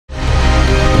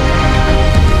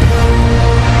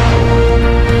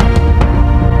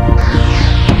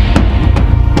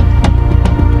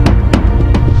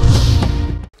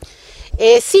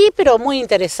Sí, pero muy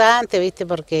interesante, ¿viste?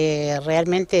 Porque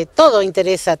realmente todo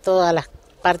interesa, todas las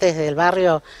partes del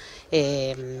barrio,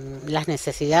 las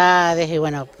necesidades y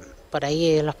bueno, por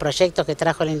ahí los proyectos que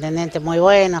trajo el intendente muy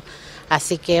buenos,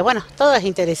 así que bueno, todo es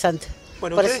interesante.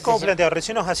 Bueno, ¿ustedes cómo plantearon?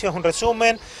 Recién nos hacías un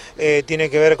resumen, tiene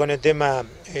que ver con el tema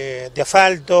de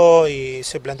asfalto y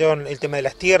se planteó el tema de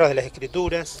las tierras, de las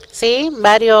escrituras. Sí,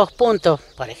 varios puntos,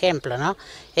 por ejemplo, ¿no?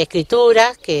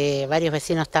 Escrituras, que varios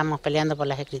vecinos estamos peleando por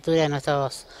las escrituras de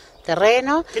nuestros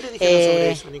terrenos. ¿Qué les dijeron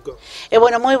sobre eso, Nico?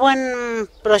 Bueno, muy buen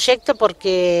proyecto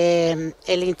porque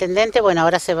el intendente, bueno,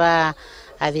 ahora se va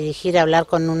a dirigir a hablar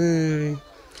con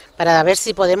para ver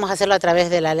si podemos hacerlo a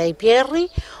través de la ley Pierri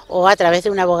o a través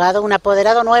de un abogado, un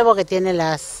apoderado nuevo que tiene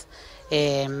las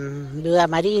viuda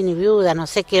Marini, viuda, no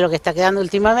sé qué es lo que está quedando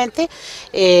últimamente.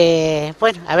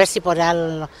 Bueno, a ver si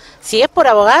si es por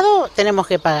abogado tenemos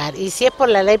que pagar y si es por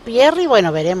la ley Pierri,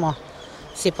 bueno, veremos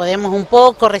si podemos un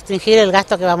poco restringir el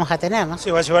gasto que vamos a tener, ¿no? Sí,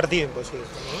 va a llevar tiempo, sí,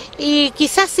 ¿no? Y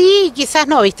quizás sí, quizás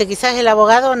no, ¿viste? Quizás el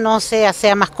abogado no sea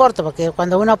más corto, porque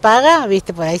cuando uno paga,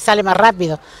 ¿viste? Por ahí sale más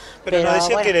rápido. Pero nos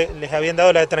decían que les habían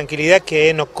dado la tranquilidad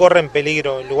que no corre en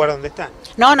peligro el lugar donde están.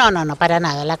 No, para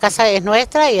nada. La casa es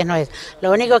nuestra y es nuestra.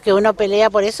 Lo único que uno pelea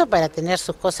por eso para tener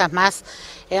sus cosas más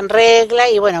en regla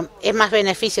y bueno, es más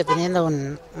beneficio teniendo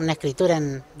una escritura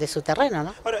de su terreno,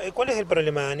 ¿no? Ahora, ¿cuál es el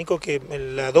problema, Nico? Que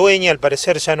la dueña al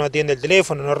parecer ya no atiende el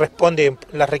teléfono, no responde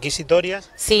las requisitorias.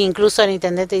 Sí, incluso el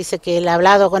intendente dice que él ha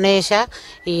hablado con ella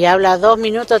y habla 2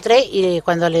 minutos, 3 y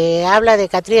cuando le habla de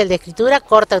Catriel de escritura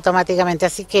corta automáticamente,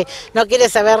 así que no quiere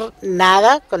saber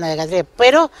nada con la de Catriel,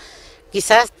 pero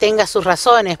quizás tenga sus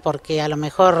razones porque a lo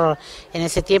mejor en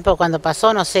ese tiempo cuando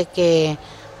pasó no sé qué.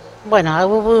 Bueno,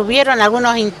 hubieron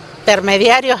algunos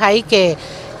intermediarios ahí que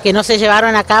no se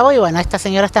llevaron a cabo y bueno, estas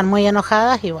señoras están muy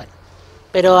enojadas y bueno,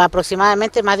 pero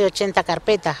aproximadamente más de 80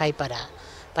 carpetas hay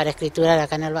para escriturar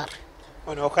acá en el barrio.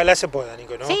 Bueno, ojalá se pueda,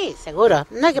 Nico, ¿no? Sí, seguro,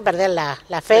 no hay que perder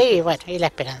la fe y bueno, y la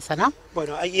esperanza, ¿no?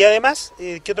 Bueno, y además,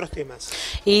 ¿qué otros temas?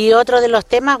 Y otro de los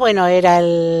temas, bueno, era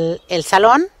el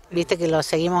salón, viste que lo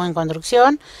seguimos en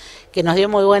construcción, que nos dio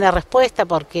muy buena respuesta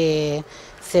porque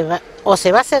se va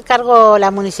a hacer cargo la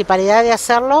municipalidad de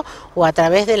hacerlo o a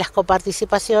través de las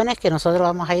coparticipaciones que nosotros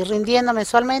vamos a ir rindiendo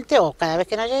mensualmente o cada vez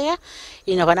que nos llega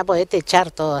y nos van a poder techar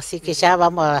todo, así que ya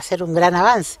vamos a hacer un gran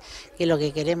avance, que es lo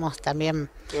que queremos también.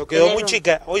 Pero quedó muy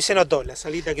chica, hoy se notó, la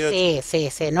salita quedó chica. Sí,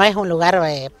 no es un lugar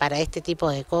para este tipo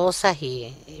de cosas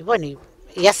y bueno,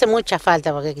 y hace mucha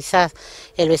falta porque quizás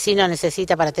el vecino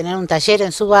necesita para tener un taller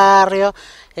en su barrio,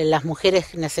 las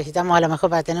mujeres necesitamos a lo mejor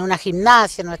para tener una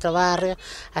gimnasia en nuestro barrio,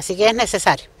 así que es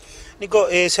necesario. Nico,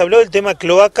 se habló del tema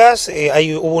cloacas,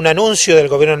 hubo un anuncio del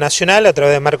gobierno nacional a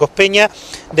través de Marcos Peña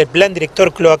del plan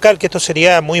director cloacal, que esto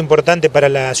sería muy importante para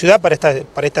la ciudad, para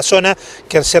esta zona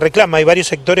que se reclama, hay varios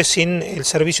sectores sin el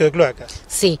servicio de cloacas.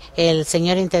 Sí, el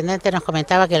señor intendente nos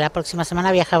comentaba que la próxima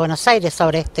semana viaja a Buenos Aires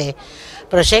sobre este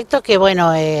proyecto que bueno,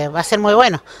 va a ser muy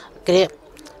bueno.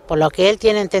 Por lo que él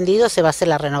tiene entendido se va a hacer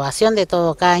la renovación de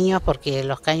todo caños porque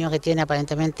los caños que tiene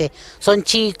aparentemente son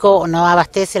chicos, no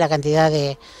abastece la cantidad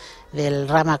del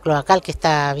rama cloacal que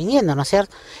está viniendo, ¿no es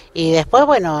cierto? Y después,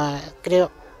 bueno,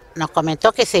 nos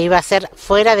comentó que se iba a hacer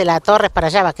fuera de la torre para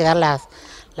allá, va a quedar las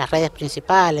redes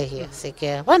principales, y así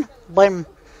que, bueno,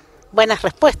 buenas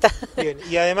respuestas. Bien,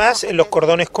 y además en los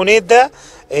cordones cuneta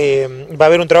va a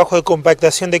haber un trabajo de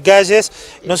compactación de calles,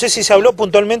 no sé si se habló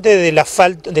puntualmente del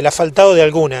asfaltado de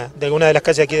alguna de las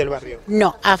calles aquí del barrio.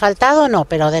 No, asfaltado no,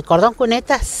 pero de cordón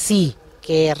cuneta sí,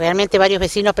 que realmente varios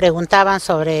vecinos preguntaban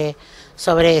sobre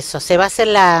eso. Se va a hacer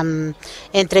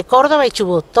entre Córdoba y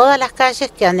Chubut, todas las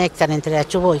calles que anexan entre la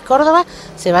Chubut y Córdoba,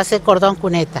 se va a hacer cordón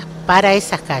cuneta para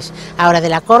esas calles. Ahora de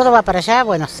la Córdoba para allá,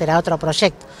 bueno, será otro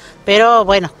proyecto, pero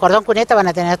bueno, cordón cuneta van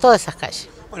a tener todas esas calles.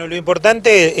 Bueno, lo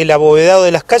importante, el abovedado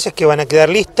de las calles que van a quedar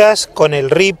listas, con el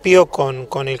ripio,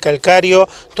 con el calcario,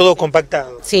 todo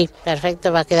compactado. Sí,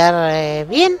 perfecto, va a quedar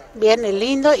bien,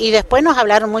 lindo. Y después nos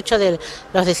hablaron mucho de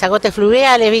los desagotes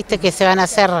fluviales, viste, que se van a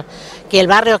hacer, que el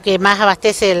barrio que más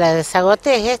abastece el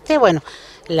desagote es bueno,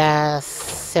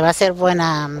 se va a hacer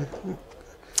buena.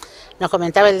 Nos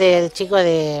comentaba el chico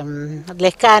de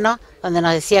Lescano, donde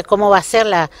nos decía cómo va a ser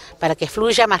para que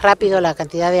fluya más rápido la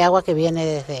cantidad de agua que viene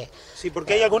desde... Sí,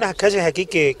 porque hay algunas calles aquí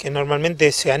que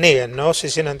normalmente se anegan, ¿no? Se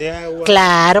llenan de agua.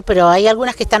 Claro, pero hay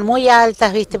algunas que están muy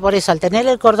altas, ¿viste? Por eso, al tener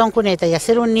el cordón cuneta y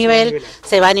hacer un nivel,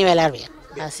 se va a nivelar bien.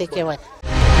 Así que bueno.